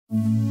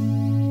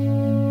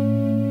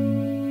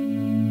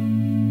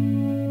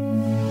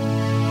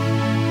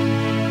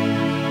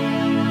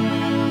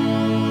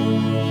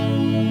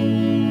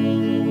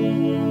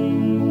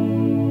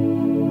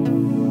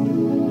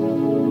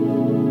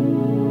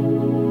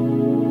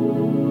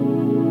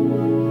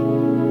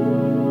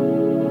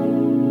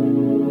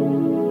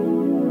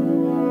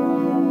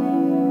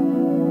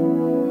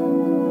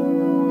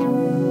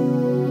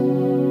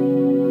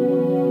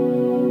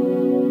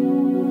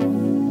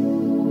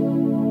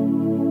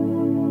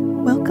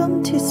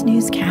Welcome to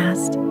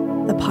Snoozecast,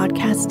 the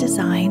podcast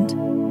designed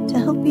to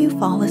help you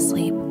fall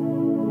asleep.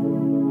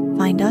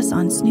 Find us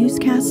on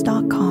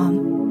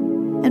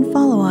snoozecast.com and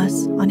follow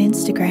us on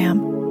Instagram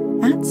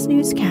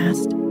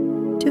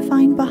 @snoozecast to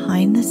find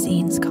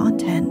behind-the-scenes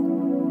content.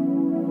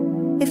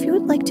 If you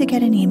would like to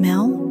get an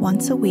email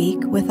once a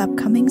week with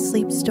upcoming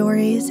sleep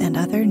stories and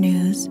other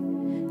news,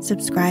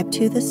 subscribe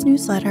to this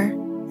newsletter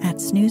at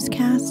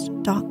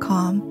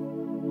snoozecast.com.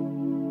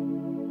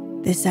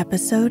 This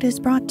episode is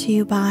brought to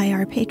you by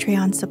our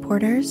Patreon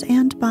supporters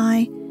and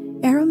by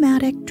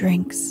Aromatic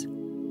Drinks.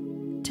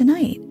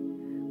 Tonight,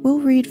 we'll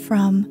read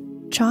from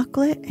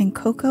Chocolate and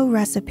Cocoa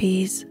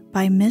Recipes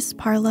by Miss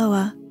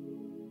Parloa.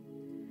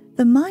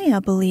 The Maya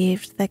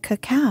believed that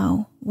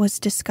cacao was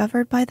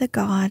discovered by the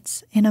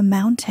gods in a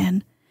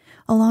mountain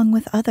along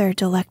with other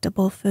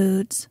delectable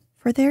foods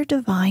for their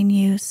divine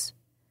use.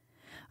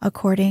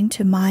 According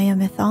to Maya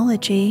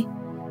mythology,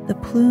 the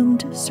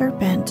Plumed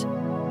Serpent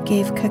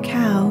gave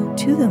cacao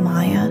to the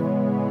Maya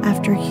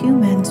after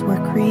humans were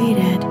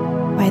created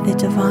by the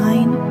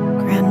divine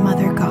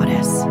grandmother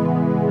goddess.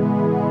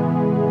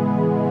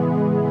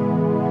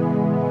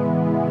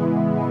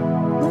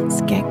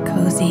 Let's get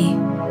cozy.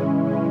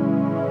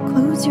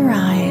 Close your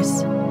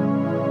eyes.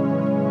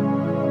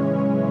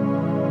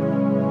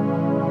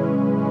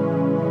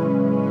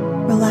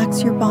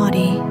 Relax your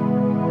body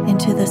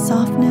into the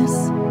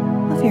softness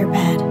of your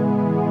bed.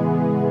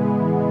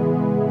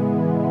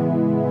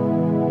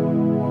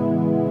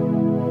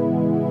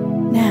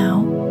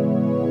 Now,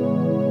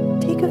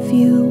 take a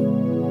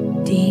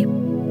few deep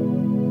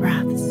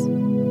breaths.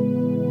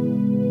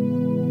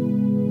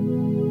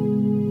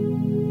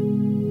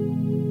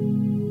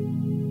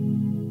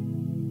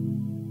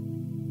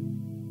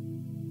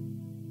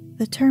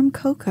 The term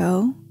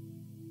cocoa,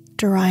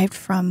 derived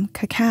from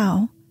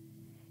cacao,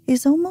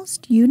 is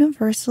almost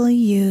universally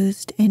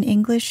used in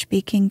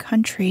English-speaking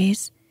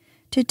countries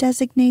to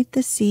designate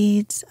the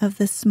seeds of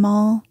the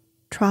small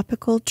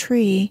tropical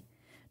tree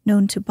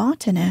known to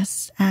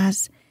botanists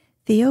as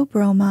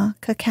Theobroma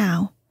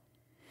cacao,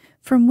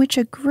 from which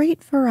a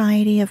great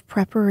variety of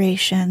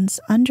preparations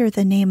under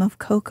the name of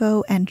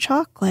cocoa and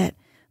chocolate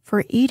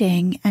for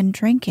eating and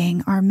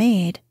drinking are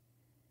made.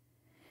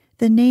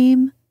 The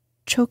name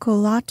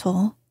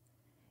chocolatl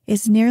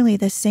is nearly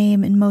the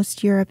same in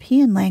most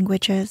European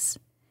languages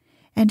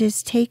and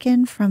is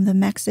taken from the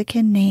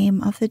Mexican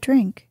name of the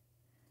drink.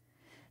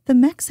 The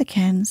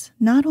Mexicans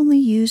not only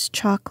used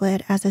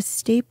chocolate as a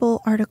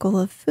staple article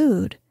of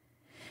food,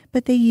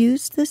 but they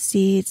used the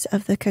seeds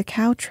of the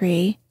cacao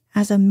tree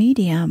as a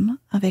medium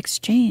of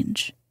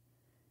exchange.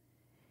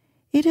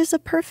 It is a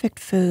perfect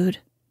food,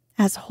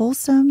 as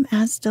wholesome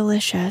as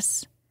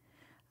delicious,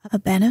 a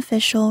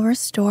beneficial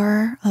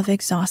restorer of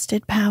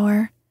exhausted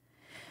power,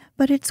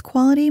 but its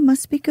quality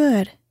must be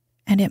good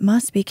and it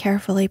must be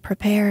carefully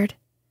prepared.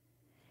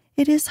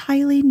 It is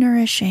highly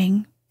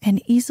nourishing and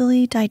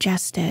easily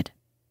digested,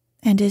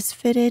 and is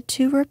fitted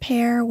to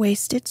repair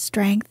wasted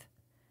strength,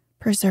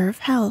 preserve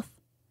health,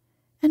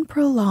 and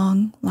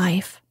prolong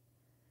life.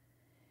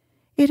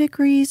 It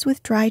agrees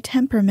with dry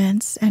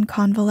temperaments and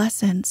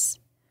convalescents,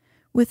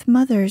 with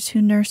mothers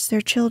who nurse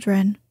their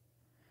children,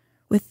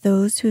 with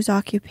those whose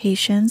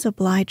occupations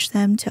oblige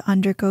them to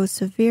undergo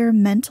severe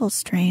mental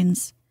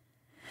strains,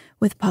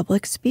 with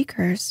public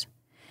speakers,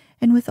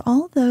 and with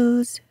all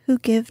those who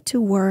give to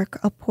work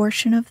a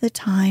portion of the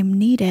time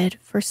needed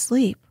for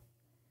sleep.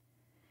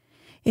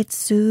 It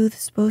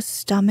soothes both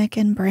stomach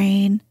and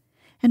brain,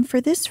 and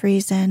for this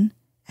reason,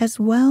 as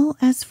well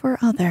as for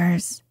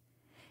others,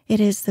 it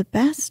is the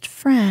best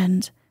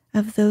friend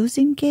of those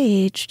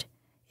engaged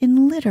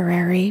in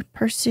literary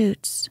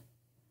pursuits.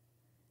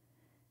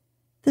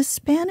 The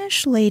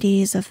Spanish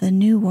ladies of the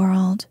New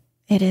World,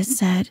 it is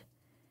said,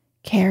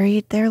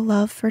 carried their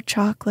love for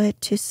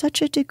chocolate to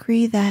such a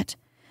degree that,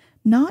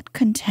 not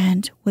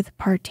content with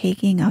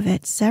partaking of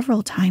it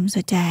several times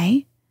a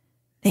day,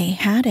 they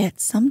had it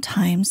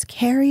sometimes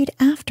carried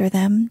after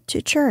them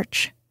to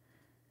church.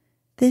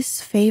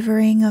 This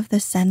favoring of the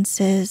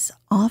senses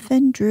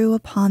often drew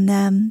upon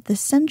them the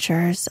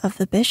censures of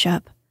the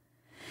bishop,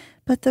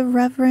 but the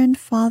Reverend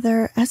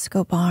Father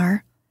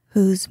Escobar,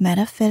 whose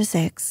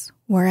metaphysics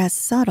were as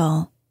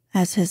subtle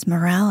as his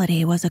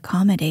morality was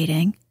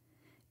accommodating,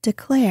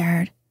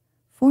 declared,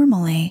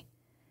 formally,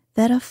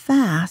 that a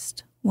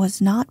fast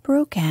was not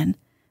broken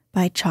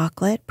by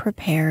chocolate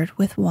prepared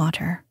with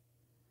water.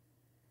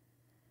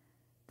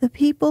 The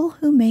people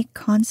who make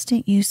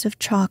constant use of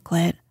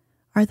chocolate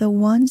are the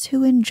ones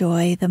who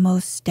enjoy the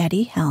most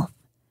steady health,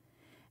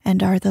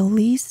 and are the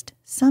least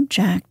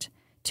subject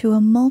to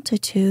a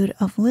multitude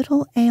of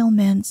little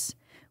ailments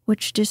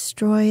which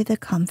destroy the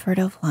comfort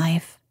of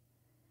life.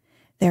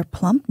 Their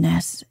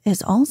plumpness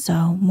is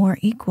also more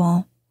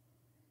equal.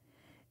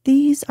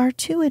 These are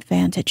two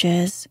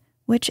advantages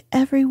which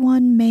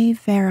everyone may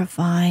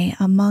verify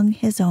among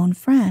his own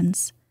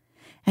friends,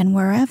 and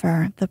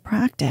wherever the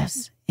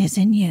practice is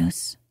in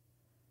use.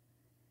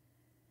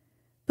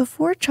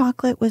 Before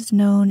chocolate was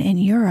known in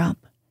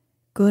Europe,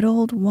 good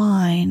old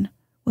wine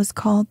was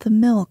called the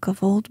milk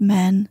of old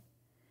men,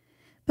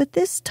 but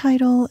this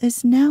title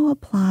is now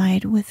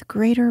applied with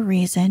greater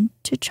reason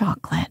to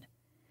chocolate,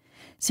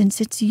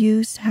 since its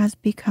use has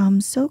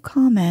become so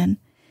common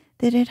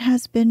that it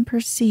has been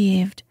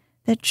perceived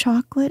that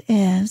chocolate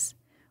is,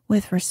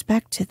 with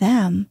respect to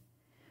them,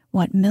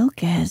 what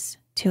milk is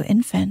to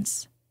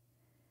infants.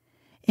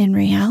 In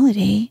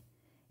reality,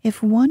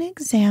 if one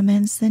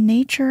examines the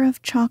nature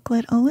of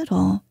chocolate a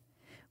little,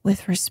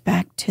 with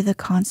respect to the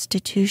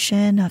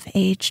constitution of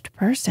aged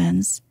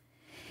persons,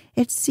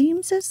 it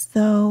seems as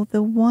though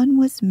the one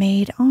was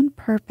made on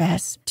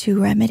purpose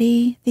to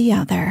remedy the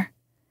other,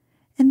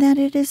 and that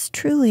it is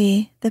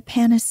truly the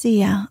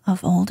panacea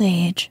of old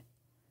age.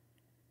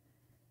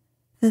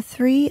 The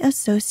three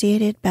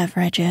associated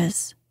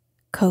beverages,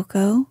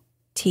 cocoa,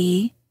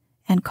 tea,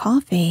 and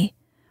coffee,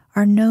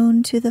 are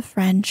known to the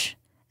French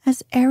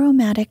as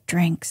aromatic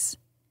drinks.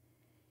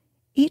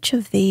 Each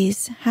of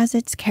these has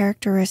its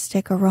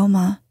characteristic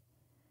aroma.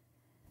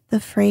 The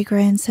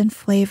fragrance and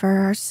flavor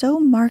are so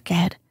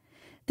marked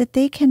that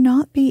they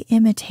cannot be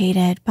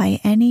imitated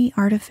by any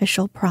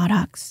artificial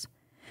products,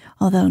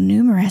 although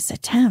numerous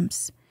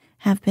attempts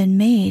have been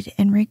made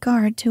in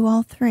regard to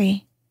all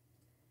three.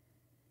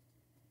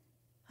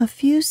 A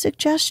few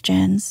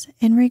suggestions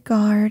in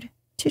regard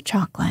to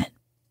chocolate.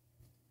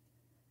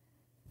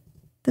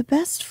 The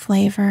best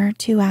flavor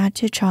to add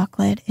to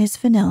chocolate is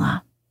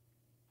vanilla.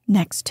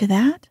 Next to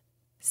that,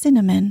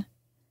 cinnamon.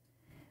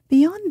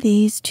 Beyond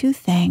these two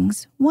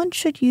things, one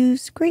should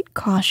use great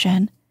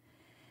caution,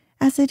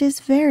 as it is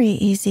very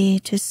easy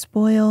to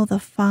spoil the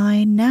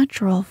fine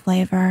natural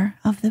flavor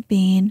of the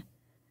bean.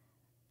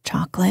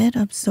 Chocolate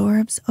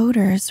absorbs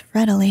odors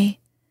readily,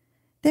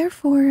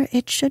 therefore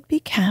it should be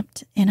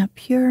kept in a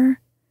pure,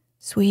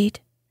 sweet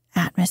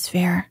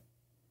atmosphere.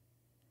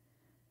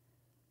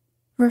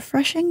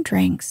 Refreshing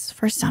drinks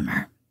for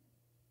summer.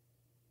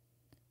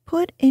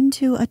 Put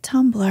into a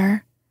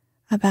tumbler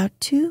about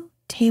 2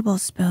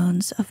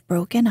 tablespoons of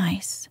broken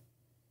ice,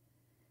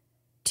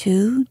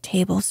 2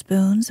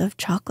 tablespoons of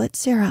chocolate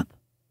syrup,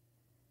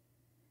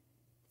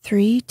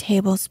 3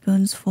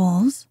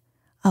 tablespoonfuls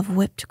of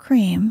whipped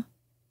cream,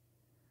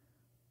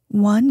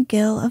 1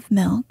 gill of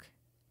milk,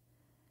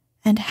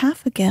 and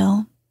half a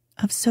gill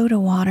of soda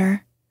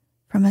water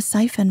from a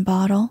siphon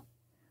bottle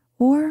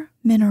or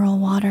mineral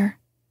water.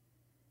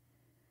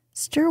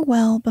 Stir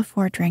well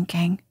before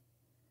drinking.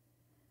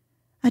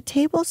 A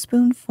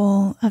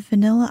tablespoonful of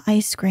vanilla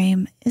ice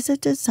cream is a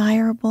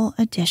desirable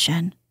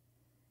addition.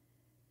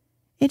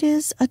 It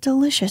is a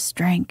delicious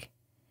drink,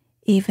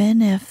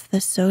 even if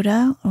the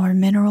soda or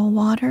mineral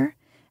water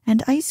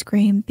and ice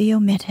cream be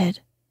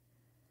omitted.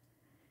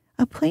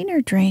 A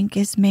plainer drink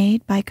is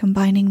made by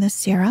combining the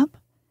syrup,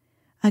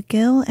 a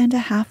gill and a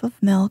half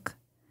of milk,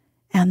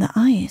 and the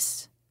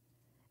ice,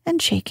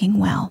 and shaking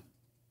well.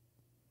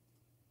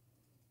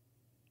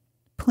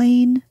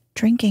 Plain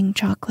drinking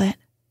chocolate.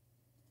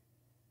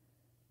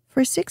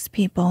 For 6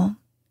 people,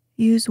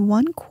 use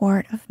 1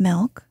 quart of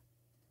milk,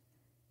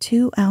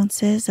 2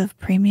 ounces of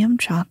premium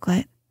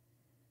chocolate,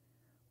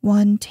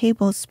 1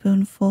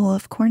 tablespoonful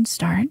of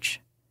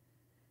cornstarch,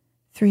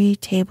 3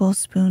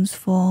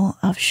 tablespoonfuls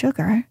of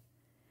sugar,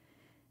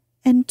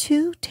 and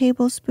 2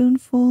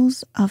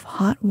 tablespoonfuls of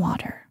hot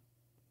water.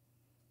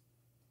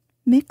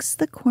 Mix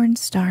the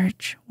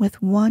cornstarch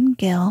with 1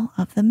 gill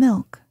of the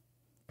milk.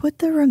 Put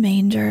the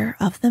remainder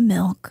of the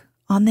milk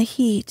on the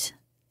heat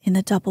in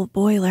the double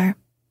boiler.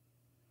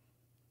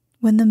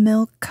 When the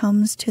milk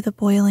comes to the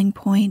boiling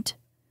point,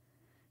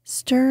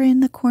 stir in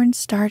the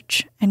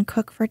cornstarch and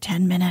cook for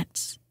 10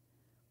 minutes.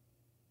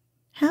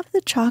 Have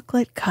the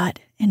chocolate cut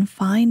in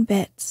fine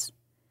bits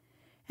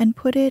and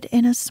put it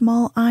in a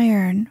small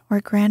iron or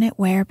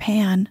granite-ware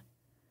pan.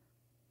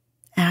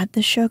 Add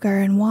the sugar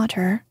and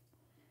water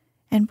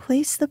and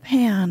place the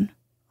pan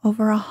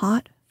over a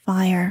hot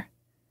fire.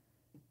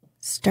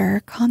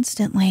 Stir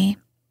constantly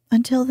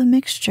until the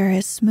mixture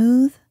is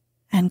smooth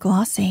and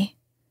glossy.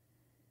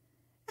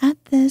 Add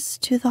this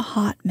to the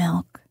hot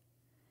milk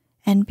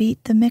and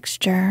beat the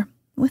mixture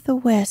with a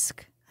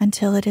whisk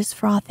until it is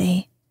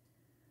frothy.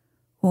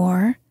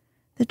 Or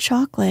the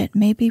chocolate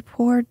may be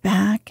poured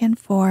back and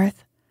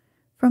forth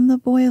from the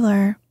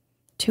boiler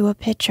to a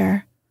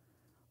pitcher,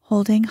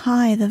 holding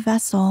high the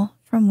vessel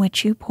from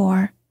which you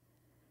pour.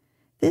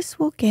 This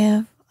will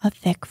give a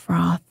thick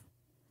froth.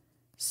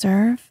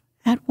 Serve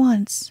at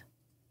once.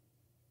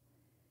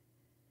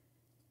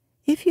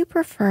 If you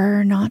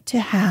prefer not to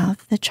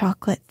have the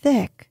chocolate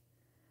thick,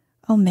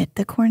 omit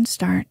the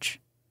cornstarch.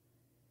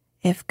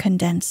 If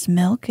condensed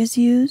milk is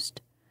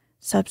used,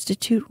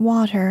 substitute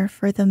water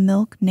for the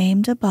milk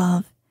named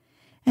above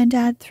and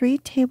add 3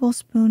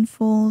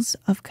 tablespoonfuls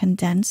of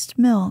condensed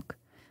milk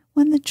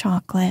when the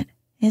chocolate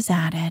is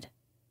added.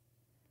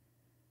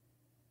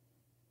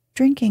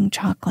 Drinking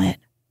chocolate,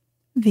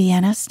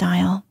 Vienna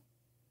style.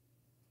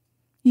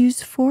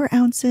 Use 4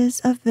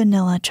 ounces of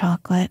vanilla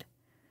chocolate,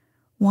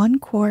 1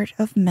 quart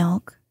of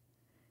milk,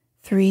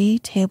 3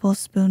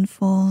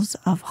 tablespoonfuls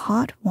of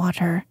hot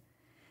water,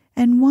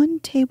 and 1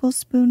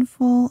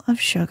 tablespoonful of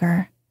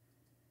sugar.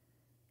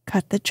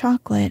 Cut the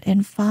chocolate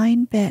in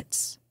fine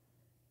bits.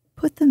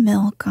 Put the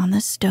milk on the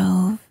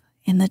stove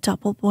in the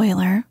double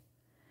boiler,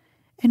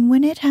 and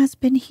when it has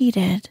been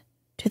heated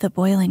to the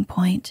boiling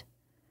point,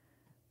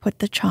 put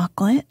the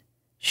chocolate,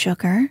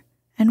 sugar,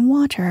 and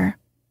water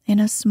in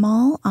a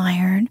small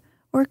iron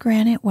or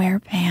granite-ware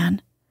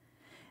pan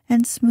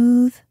and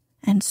smooth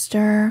and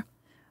stir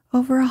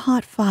over a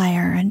hot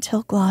fire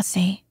until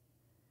glossy.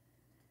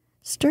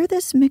 Stir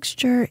this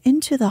mixture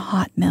into the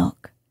hot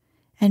milk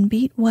and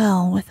beat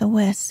well with a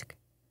whisk.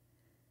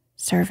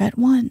 Serve at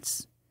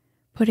once,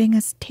 putting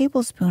a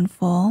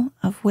tablespoonful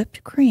of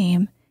whipped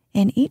cream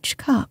in each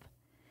cup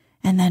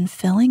and then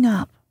filling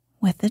up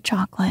with the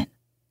chocolate.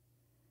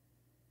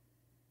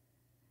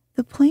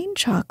 The plain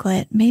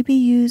chocolate may be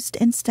used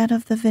instead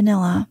of the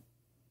vanilla,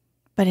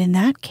 but in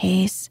that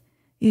case,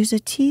 use a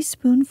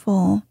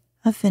teaspoonful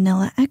of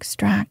vanilla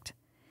extract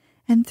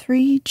and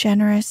 3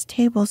 generous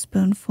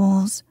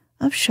tablespoonfuls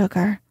of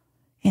sugar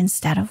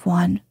instead of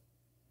 1.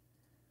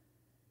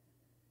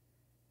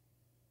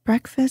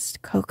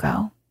 Breakfast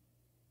cocoa.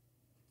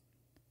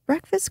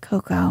 Breakfast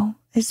cocoa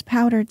is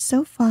powdered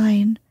so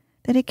fine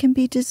that it can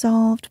be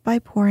dissolved by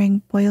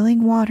pouring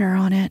boiling water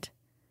on it.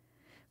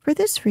 For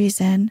this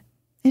reason,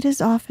 it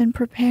is often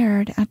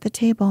prepared at the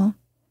table.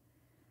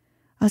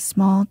 A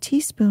small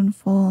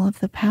teaspoonful of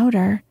the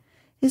powder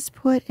is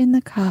put in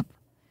the cup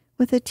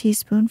with a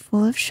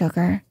teaspoonful of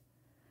sugar.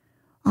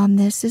 On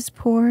this is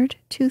poured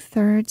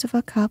 2/3 of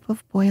a cup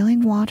of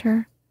boiling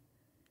water,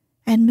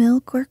 and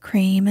milk or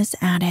cream is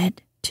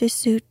added to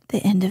suit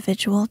the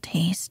individual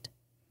taste.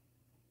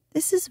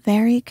 This is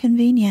very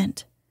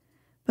convenient,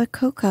 but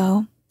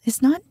cocoa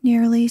is not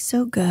nearly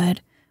so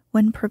good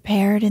when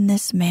prepared in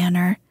this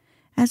manner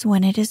as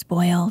when it is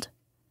boiled.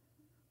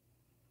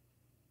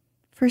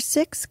 For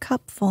 6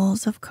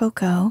 cupfuls of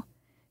cocoa,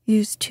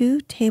 use 2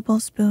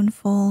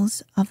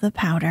 tablespoonfuls of the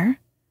powder,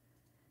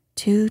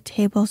 2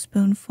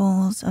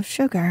 tablespoonfuls of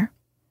sugar,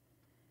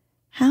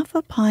 half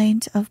a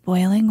pint of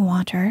boiling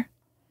water,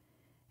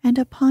 and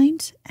a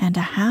pint and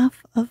a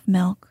half of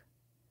milk.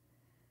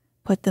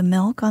 Put the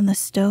milk on the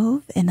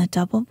stove in the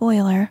double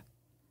boiler.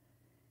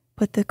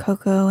 Put the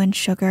cocoa and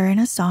sugar in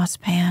a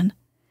saucepan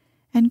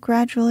and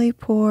gradually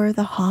pour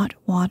the hot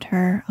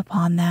water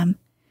upon them,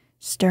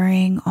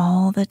 stirring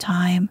all the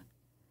time.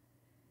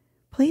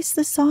 Place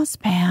the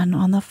saucepan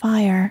on the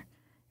fire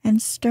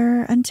and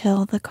stir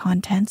until the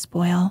contents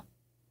boil.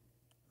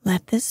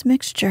 Let this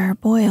mixture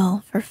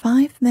boil for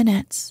 5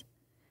 minutes,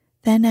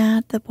 then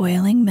add the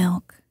boiling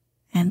milk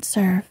and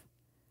serve.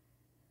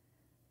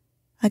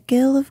 A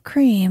gill of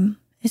cream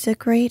is a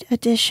great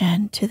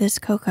addition to this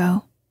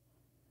cocoa.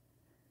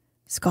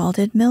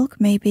 Scalded milk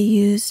may be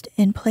used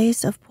in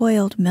place of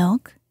boiled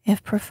milk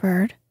if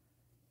preferred.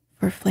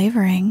 For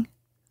flavoring,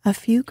 a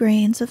few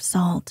grains of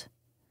salt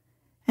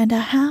and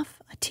a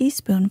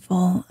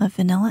teaspoonful of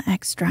vanilla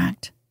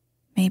extract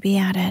may be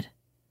added.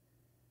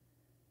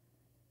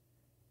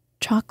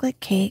 Chocolate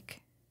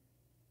cake.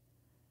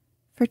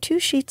 For 2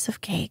 sheets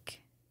of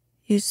cake,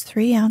 use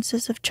 3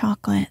 ounces of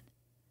chocolate,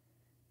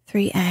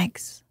 3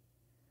 eggs,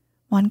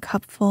 1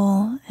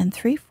 cupful and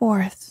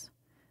 3/4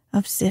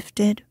 of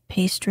sifted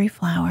pastry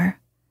flour,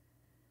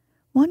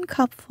 1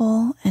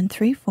 cupful and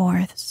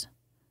 3/4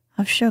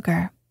 of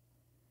sugar,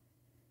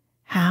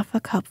 half a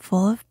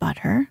cupful of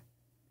butter,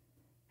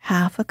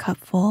 half a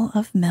cupful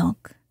of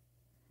milk,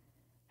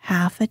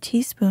 half a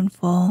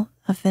teaspoonful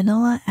of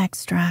vanilla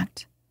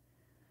extract,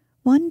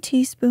 1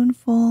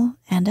 teaspoonful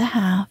and a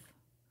half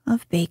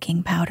of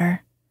baking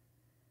powder.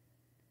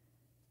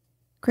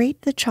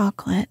 Grate the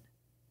chocolate,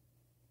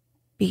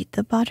 beat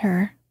the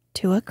butter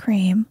to a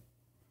cream,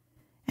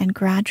 and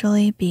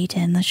gradually beat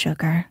in the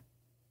sugar.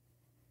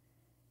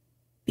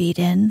 Beat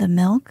in the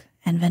milk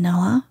and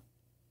vanilla,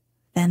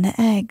 then the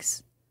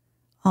eggs,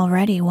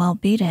 already well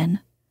beaten,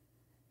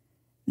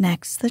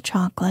 next the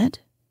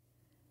chocolate,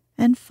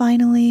 and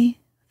finally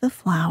the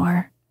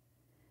flour,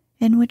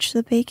 in which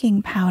the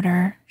baking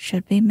powder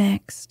should be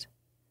mixed.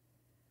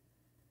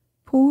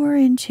 Pour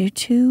into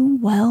 2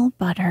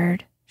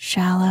 well-buttered,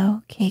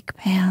 shallow cake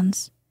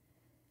pans.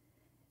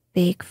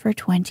 Bake for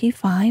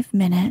 25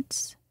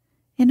 minutes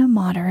in a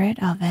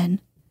moderate oven.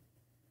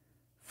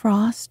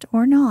 Frost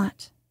or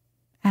not,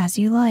 as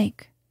you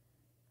like.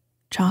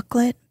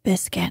 Chocolate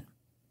biscuit.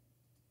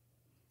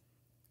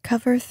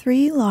 Cover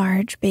 3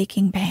 large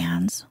baking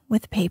pans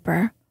with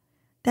paper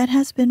that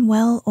has been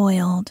well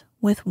oiled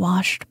with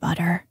washed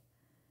butter.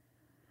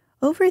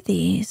 Over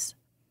these,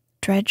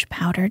 dredge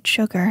powdered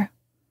sugar.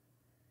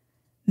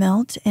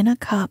 Melt in a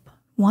cup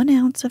 1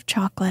 ounce of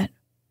chocolate.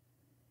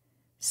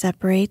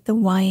 Separate the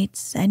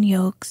whites and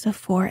yolks of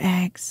 4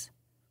 eggs.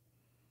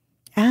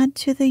 Add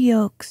to the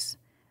yolks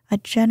a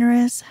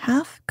generous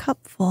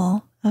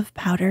half-cupful of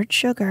powdered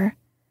sugar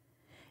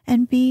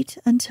and beat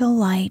until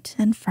light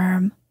and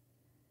firm.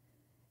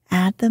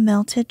 Add the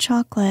melted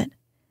chocolate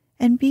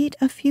and beat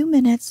a few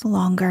minutes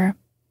longer.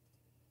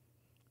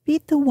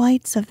 Beat the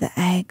whites of the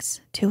eggs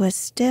to a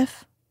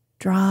stiff,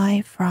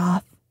 dry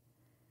froth.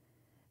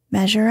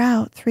 Measure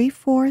out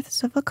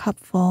 3/4 of a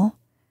cupful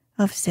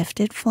of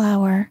sifted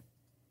flour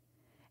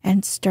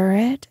and stir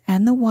it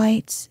and the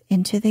whites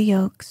into the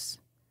yolks.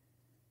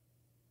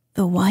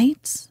 The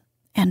whites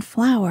and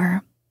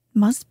flour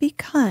must be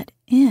cut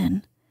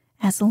in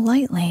as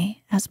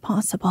lightly as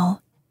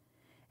possible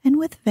and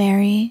with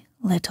very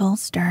little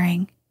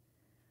stirring.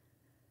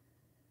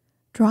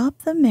 Drop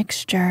the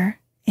mixture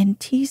in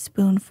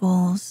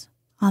teaspoonfuls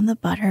on the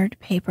buttered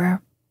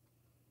paper.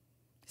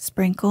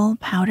 Sprinkle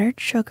powdered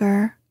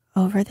sugar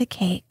over the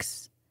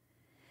cakes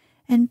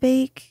and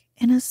bake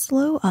in a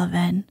slow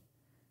oven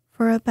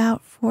for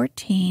about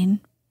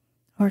 14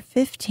 or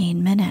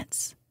 15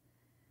 minutes.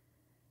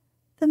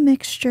 The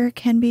mixture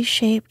can be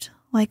shaped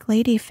like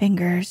lady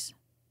fingers,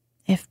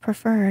 if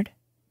preferred.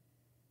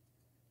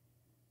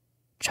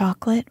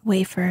 Chocolate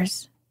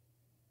wafers.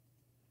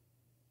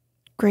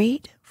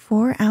 Grate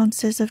 4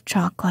 ounces of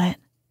chocolate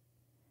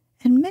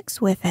and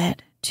mix with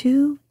it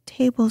 2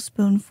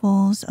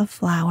 tablespoonfuls of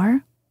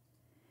flour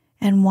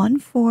and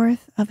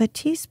 1/4 of a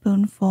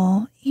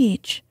teaspoonful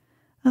each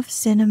of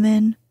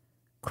cinnamon,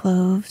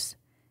 cloves,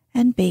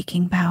 and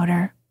baking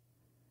powder.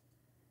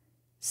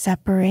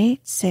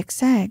 Separate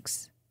 6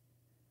 eggs.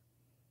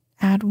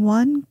 Add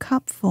 1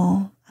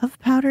 cupful of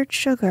powdered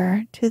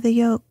sugar to the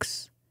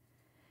yolks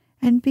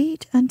and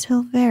beat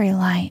until very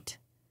light.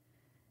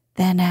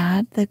 Then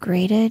add the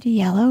grated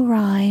yellow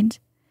rind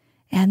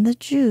and the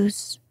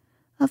juice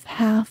of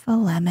half a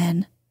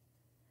lemon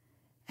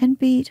and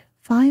beat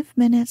 5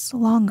 minutes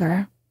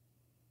longer.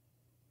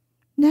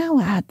 Now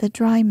add the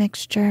dry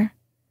mixture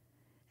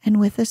and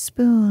with a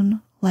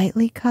spoon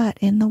lightly cut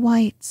in the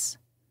whites,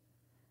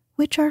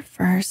 which are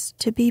first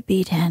to be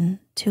beaten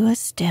to a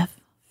stiff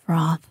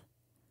froth.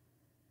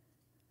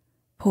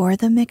 Pour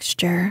the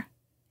mixture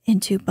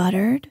into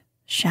buttered,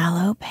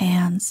 shallow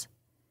pans,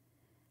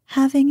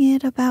 having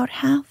it about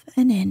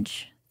 1/2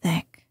 inch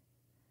thick.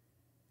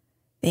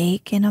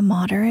 Bake in a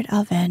moderate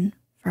oven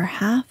for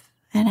half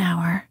an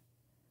hour.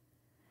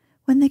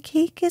 When the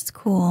cake is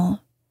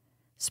cool,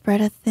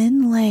 spread a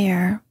thin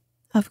layer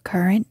of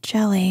currant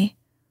jelly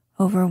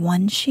over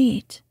one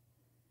sheet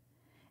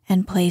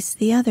and place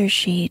the other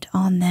sheet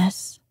on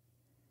this.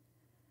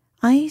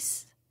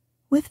 Ice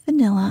with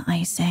vanilla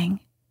icing,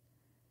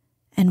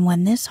 and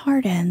when this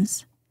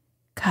hardens,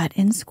 cut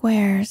in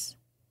squares.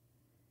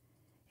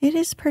 It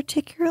is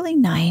particularly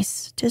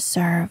nice to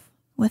serve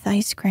with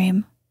ice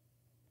cream.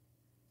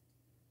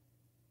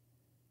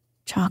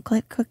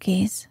 Chocolate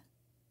cookies.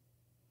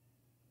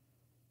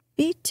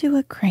 Beat to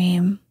a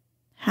cream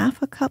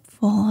 1/2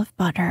 cupful of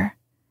butter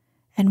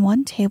and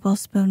 1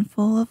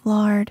 tablespoonful of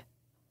lard.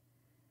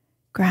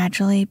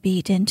 Gradually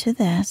beat into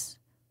this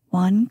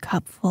 1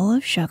 cupful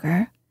of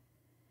sugar,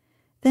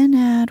 then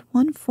add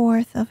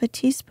 1/4 of a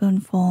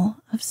teaspoonful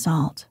of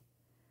salt,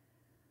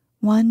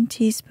 1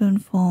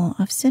 teaspoonful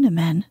of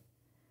cinnamon,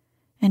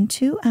 and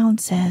 2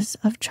 ounces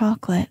of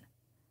chocolate,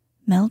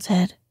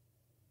 melted.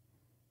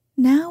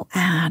 Now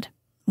add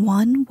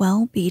 1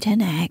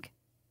 well-beaten egg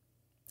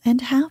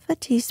and 1/2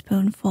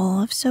 teaspoonful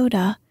of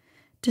soda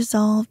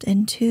dissolved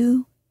in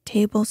 2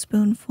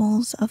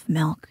 tablespoonfuls of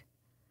milk.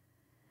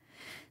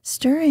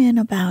 Stir in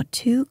about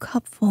 2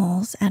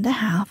 cupfuls and a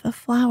half of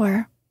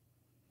flour.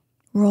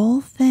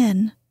 Roll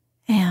thin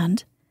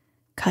and,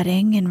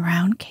 cutting in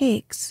round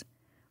cakes,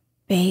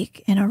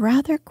 bake in a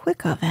rather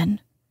quick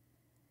oven.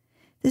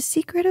 The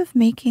secret of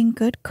making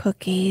good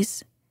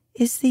cookies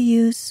is the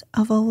use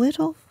of a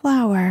little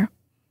flour,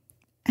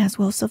 as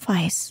will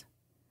suffice.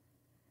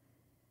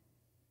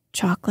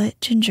 Chocolate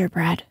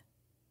gingerbread.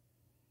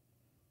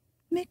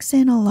 Mix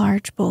in a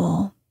large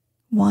bowl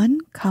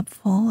 1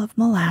 cupful of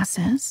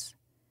molasses,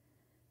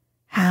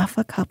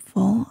 1/2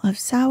 cupful of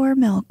sour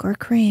milk or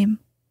cream,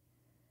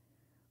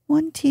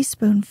 1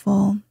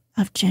 teaspoonful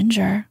of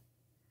ginger,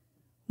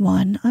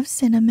 1 of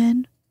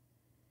cinnamon,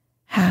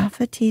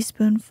 1/2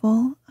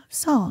 teaspoonful of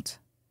salt.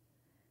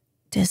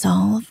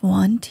 Dissolve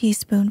 1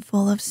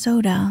 teaspoonful of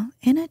soda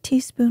in a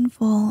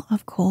teaspoonful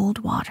of cold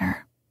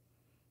water.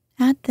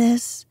 Add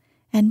this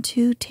and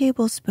 2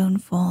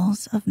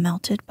 tablespoonfuls of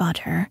melted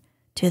butter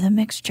to the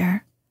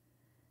mixture.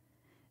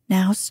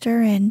 Now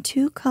stir in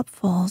 2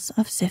 cupfuls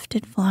of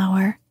sifted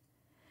flour,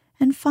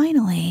 and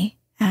finally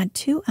add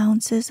 2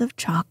 ounces of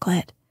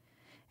chocolate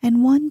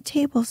and 1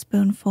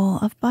 tablespoonful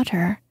of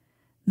butter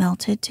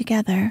melted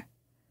together.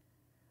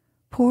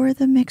 Pour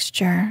the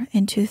mixture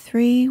into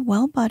 3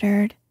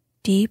 well-buttered,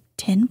 deep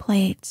tin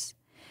plates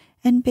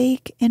and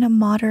bake in a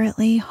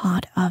moderately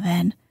hot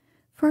oven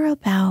for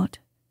about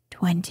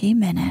 20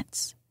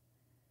 minutes.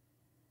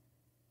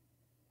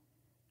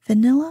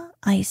 Vanilla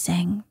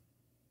icing.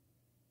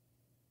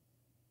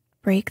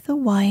 break the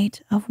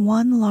white of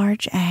one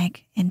large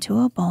egg into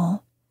a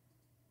bowl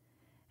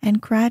and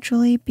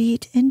gradually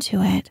beat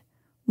into it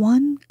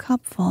 1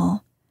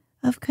 cupful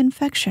of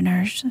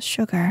confectioner's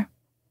sugar.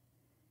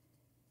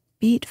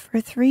 Beat for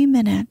 3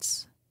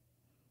 minutes.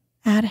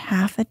 Add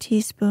half a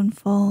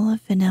teaspoonful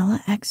of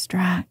vanilla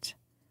extract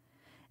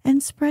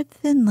and spread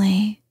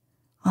thinly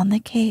on the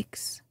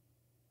cakes.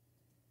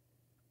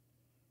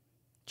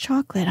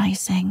 Chocolate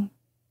icing.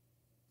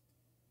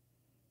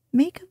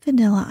 Make a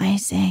vanilla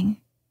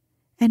icing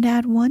and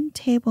add 1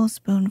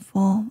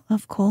 tablespoonful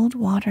of cold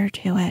water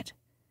to it.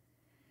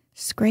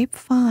 Scrape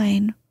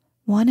fine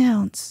 1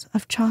 ounce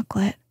of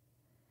chocolate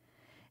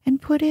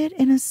and put it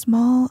in a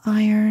small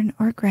iron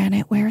or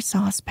graniteware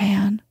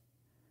saucepan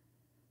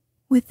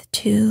with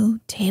 2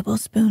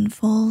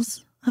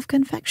 tablespoonfuls of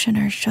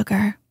confectioner's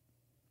sugar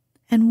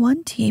and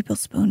 1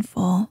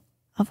 tablespoonful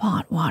of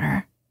hot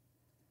water.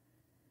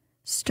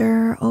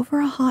 Stir over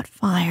a hot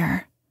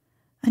fire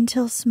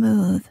until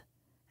smooth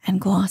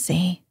and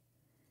glossy.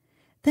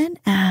 Then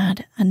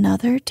add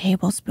another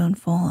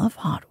tablespoonful of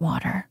hot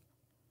water.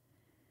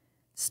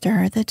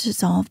 Stir the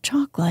dissolved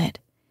chocolate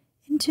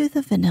into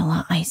the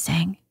vanilla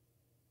icing.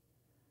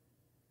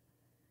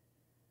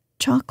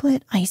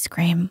 Chocolate ice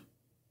cream.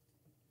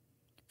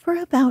 For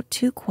about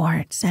 2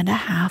 quarts and a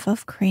half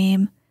of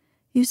cream,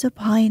 use 1.5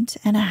 pints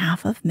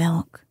of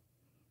milk,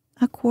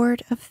 1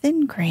 quart of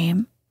thin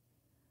cream,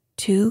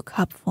 2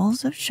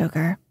 cupfuls of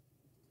sugar,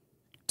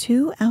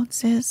 2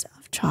 ounces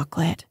of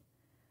chocolate,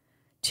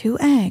 2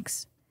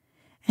 eggs,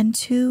 and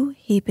 2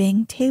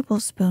 heaping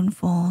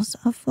tablespoonfuls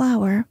of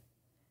flour.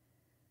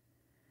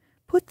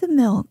 Put the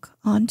milk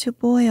on to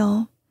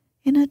boil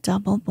in a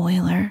double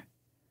boiler.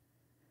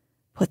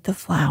 Put the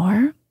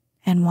flour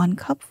and 1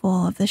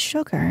 cupful of the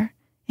sugar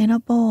in a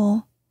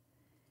bowl.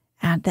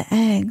 Add the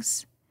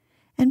eggs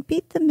and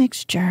beat the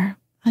mixture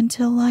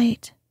until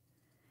light.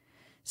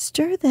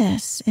 Stir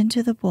this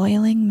into the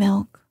boiling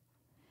milk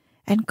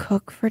and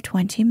cook for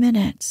 20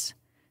 minutes,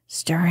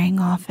 stirring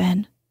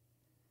often.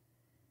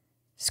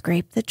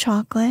 Scrape the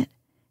chocolate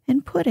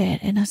and put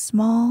it in a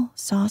small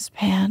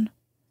saucepan.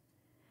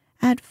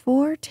 Add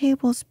 4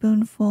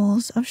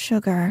 tablespoonfuls of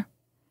sugar,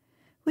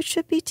 which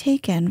should be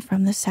taken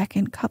from the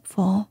second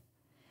cupful,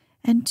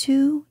 and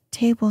 2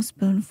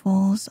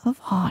 tablespoonfuls of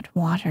hot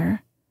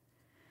water.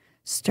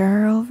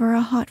 Stir over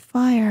a hot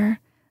fire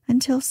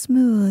until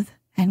smooth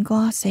and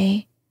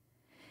glossy.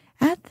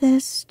 Add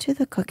this to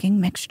the cooking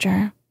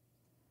mixture.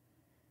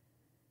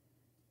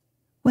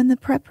 When the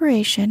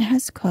preparation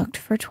has cooked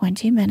for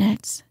 20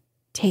 minutes,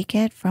 take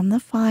it from the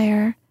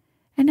fire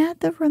and add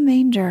the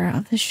remainder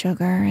of the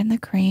sugar and the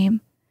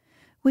cream,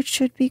 which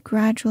should be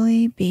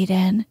gradually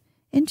beaten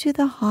into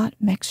the hot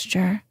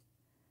mixture.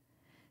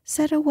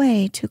 Set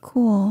away to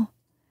cool,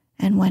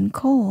 and when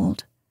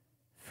cold,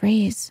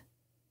 freeze.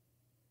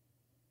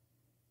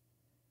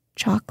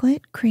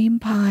 Chocolate cream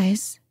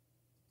pies.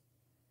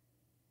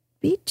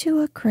 Beat to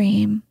a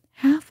cream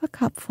half a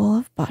cupful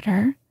of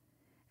butter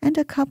and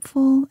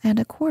 1.25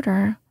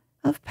 cupfuls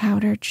of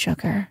powdered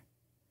sugar.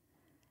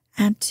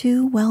 Add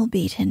 2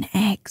 well-beaten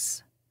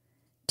eggs,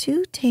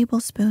 2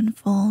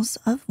 tablespoonfuls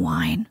of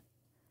wine,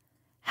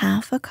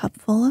 half a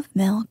cupful of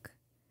milk,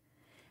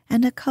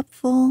 and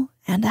 1.5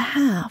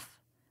 cupfuls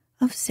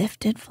of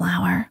sifted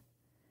flour,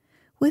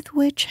 with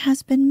which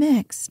has been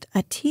mixed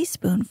 1.5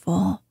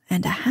 teaspoonfuls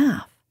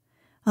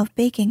of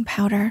baking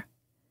powder.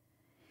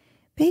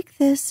 Bake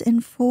this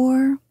in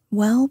 4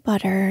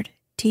 well-buttered,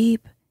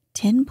 deep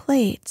tin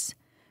plates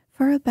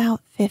for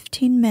about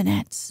 15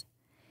 minutes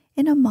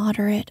in a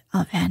moderate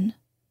oven.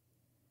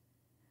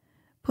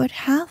 Put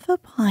half a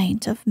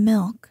pint of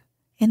milk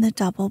in the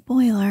double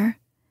boiler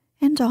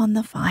and on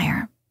the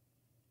fire.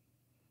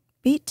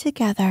 Beat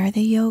together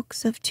the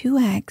yolks of 2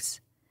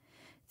 eggs,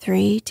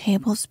 3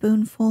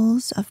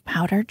 tablespoonfuls of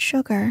powdered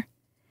sugar,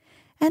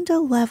 and a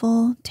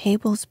level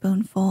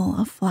tablespoonful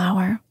of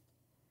flour.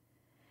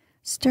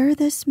 Stir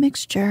this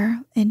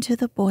mixture into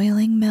the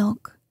boiling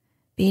milk,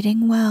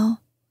 beating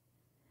well.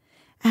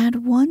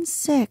 Add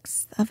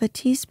 1/6 of a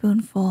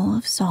teaspoonful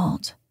of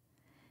salt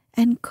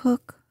and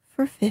cook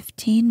for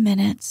 15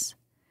 minutes,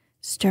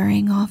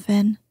 stirring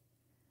often.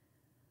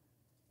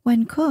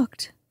 When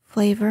cooked,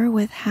 flavor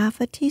with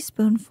half a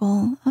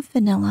teaspoonful of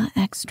vanilla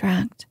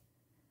extract.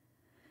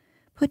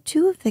 Put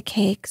 2 of the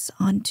cakes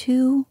on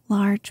 2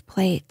 large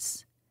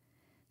plates.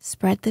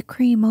 Spread the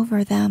cream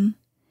over them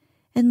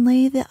and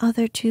lay the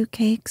other 2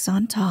 cakes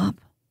on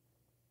top.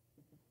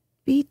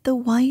 Beat the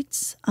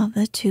whites of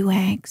the 2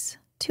 eggs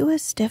to a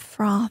stiff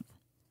froth,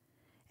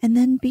 and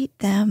then beat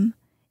them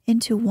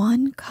into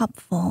 1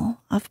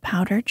 cupful of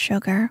powdered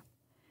sugar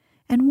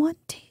and 1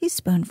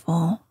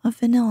 teaspoonful of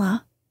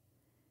vanilla.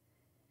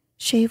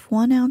 Shave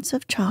 1 ounce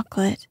of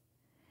chocolate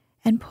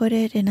and put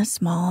it in a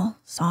small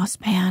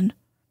saucepan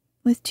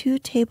with 2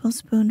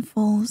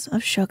 tablespoonfuls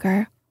of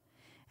sugar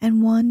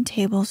and 1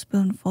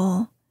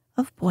 tablespoonful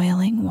of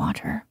boiling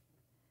water.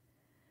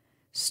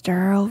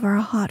 Stir over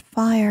a hot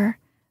fire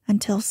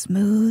until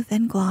smooth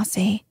and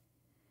glossy.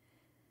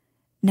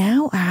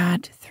 Now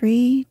add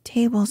 3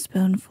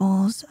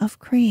 tablespoonfuls of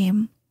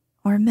cream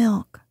or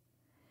milk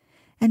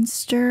and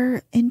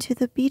stir into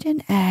the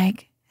beaten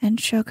egg and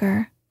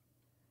sugar.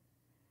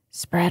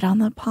 Spread on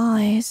the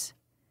pies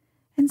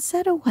and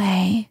set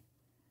away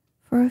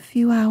for a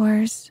few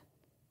hours.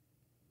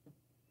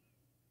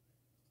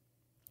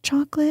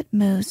 Chocolate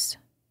mousse.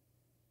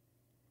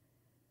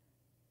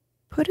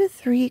 Put a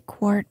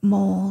 3-quart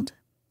mold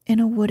in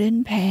a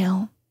wooden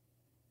pail,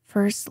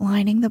 first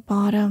lining the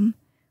bottom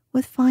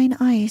with fine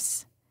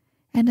ice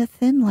and a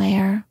thin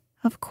layer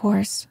of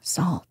coarse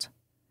salt.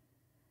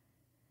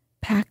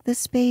 Pack the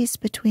space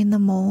between the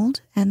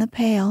mold and the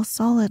pail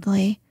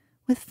solidly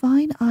with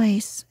fine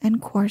ice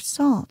and coarse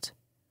salt,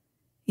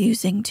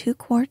 using 2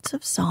 quarts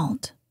of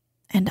salt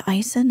and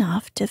ice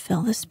enough to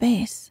fill the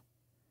space.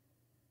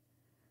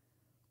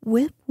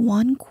 Whip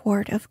 1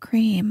 quart of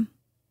cream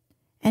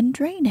and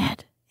drain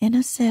it in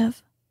a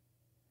sieve.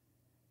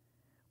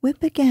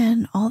 Whip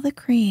again all the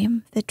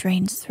cream that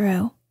drains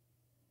through.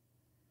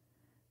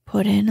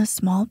 Put in a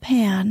small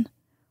pan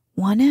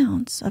 1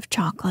 ounce of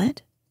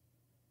chocolate,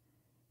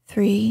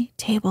 3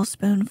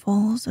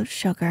 tablespoonfuls of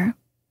sugar,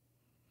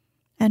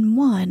 and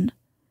 1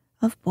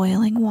 of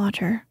boiling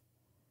water,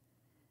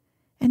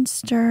 and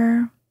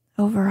stir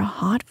over a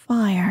hot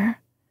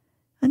fire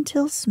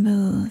until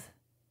smooth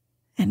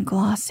and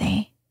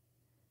glossy.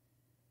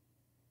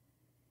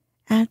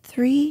 Add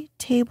 3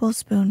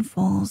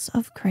 tablespoonfuls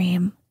of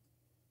cream.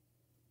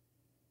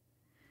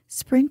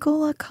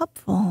 Sprinkle a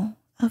cupful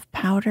of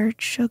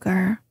powdered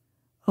sugar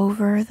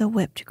over the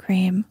whipped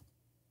cream.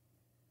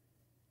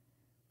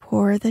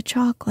 Pour the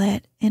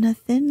chocolate in a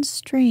thin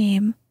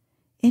stream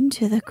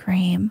into the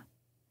cream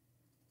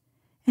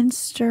and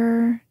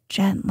stir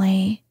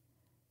gently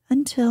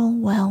until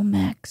well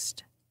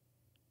mixed.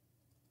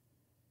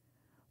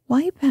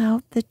 Wipe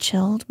out the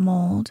chilled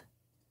mold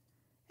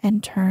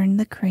and turn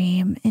the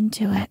cream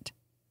into it.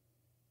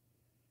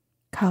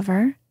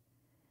 Cover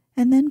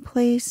and then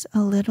place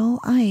a little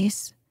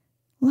ice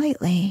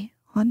lightly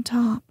on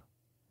top.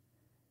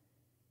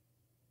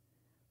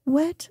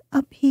 Wet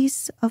a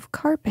piece of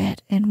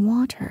carpet in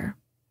water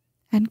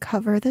and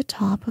cover the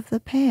top of the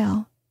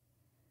pail.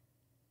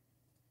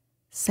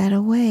 Set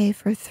away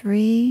for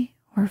 3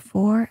 or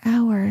 4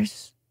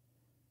 hours.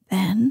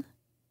 Then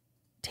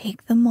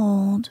take the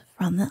mold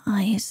from the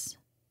ice,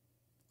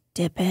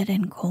 dip it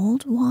in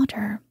cold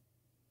water,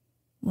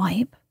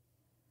 wipe,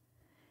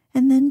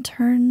 and then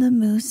turn the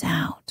mousse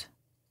out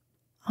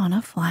on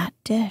a flat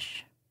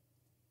dish.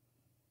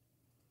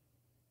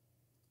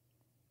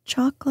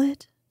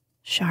 Chocolate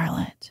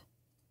Charlotte.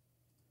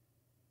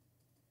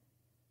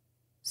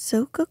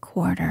 Soak a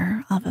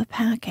quarter of a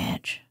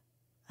package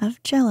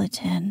of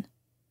gelatin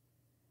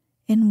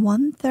in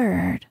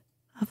 1/3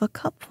 of a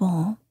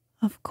cupful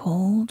of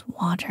cold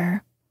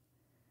water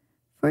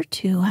for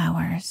 2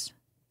 hours.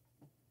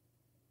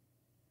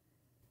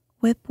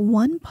 Whip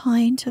 1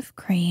 pint of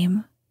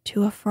cream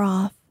to a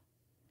froth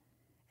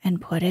and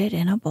put it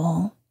in a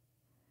bowl,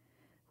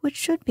 which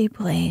should be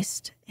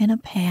placed in a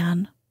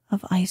pan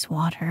of ice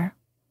water.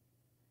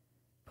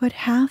 Put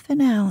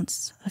 1/2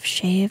 ounce of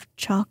shaved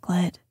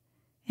chocolate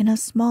in a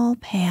small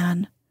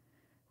pan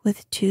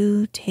with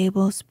 2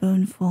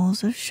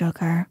 tablespoonfuls of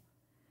sugar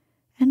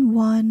and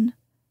 1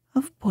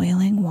 of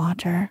boiling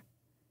water,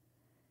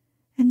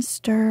 and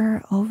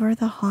stir over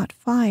the hot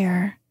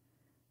fire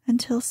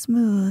until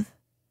smooth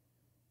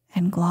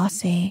and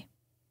glossy.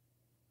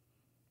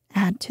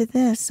 Add to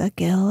this a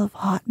gill of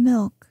hot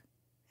milk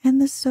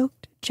and the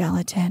soaked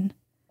gelatin,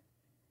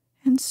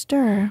 and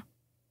stir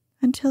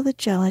until the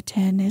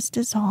gelatin is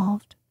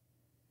dissolved.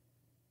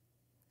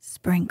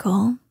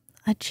 Sprinkle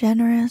a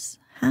generous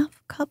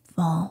 1/2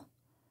 cupful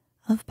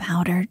of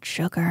powdered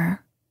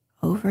sugar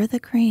over the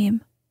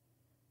cream.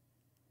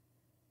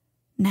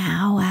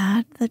 Now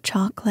add the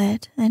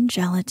chocolate and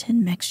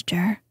gelatin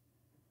mixture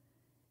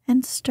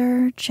and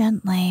stir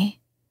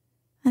gently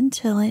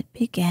until it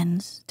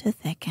begins to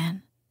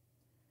thicken.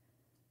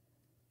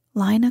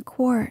 Line a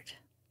quart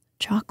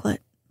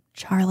chocolate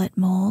Charlotte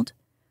mold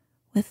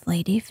with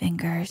lady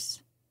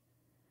fingers,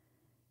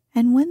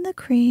 and when the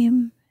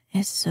cream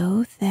is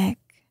so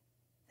thick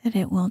that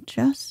it will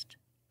just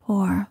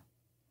pour,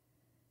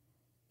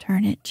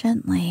 turn it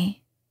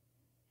gently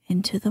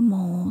into the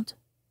mold.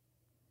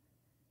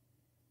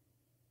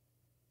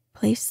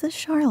 Place the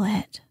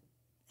charlotte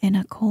in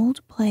a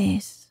cold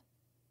place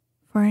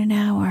for an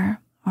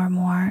hour or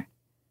more,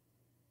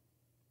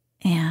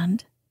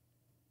 and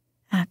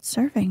at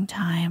serving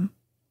time,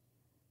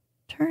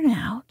 turn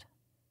out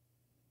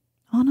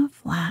on a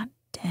flat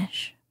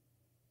dish.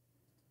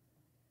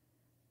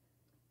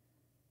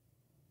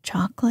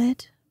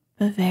 Chocolate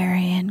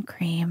Bavarian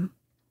cream.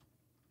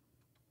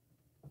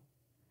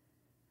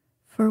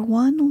 For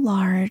 1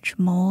 large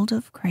mold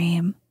of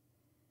cream,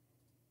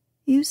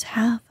 use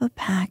 1/2 a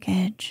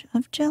package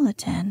of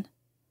gelatin,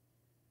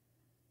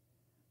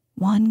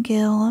 1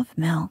 gill of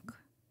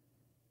milk,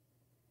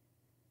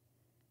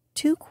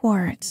 2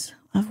 quarts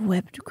of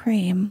whipped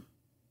cream,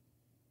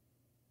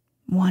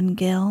 1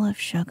 gill of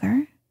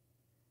sugar,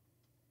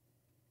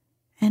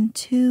 and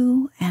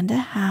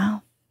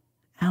 2½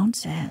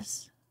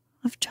 ounces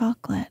of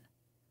chocolate.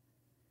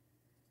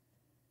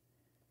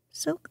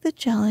 Soak the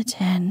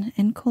gelatin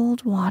in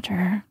cold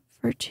water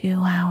for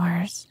 2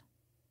 hours.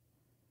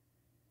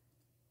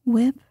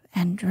 Whip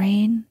and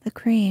drain the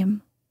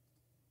cream.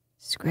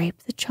 Scrape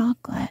the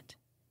chocolate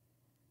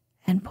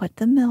and put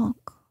the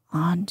milk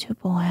on to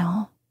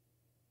boil.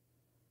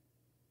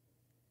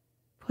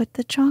 Put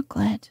the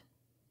chocolate,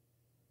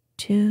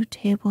 2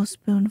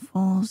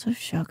 tablespoonfuls of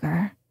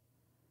sugar,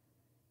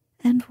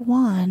 and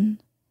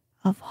 1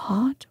 of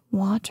hot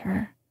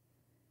water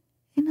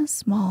in a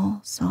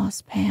small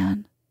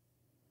saucepan,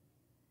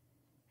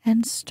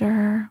 and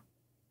stir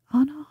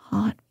on a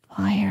hot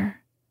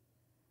fire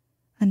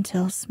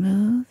until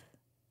smooth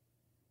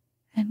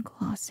and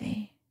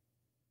glossy.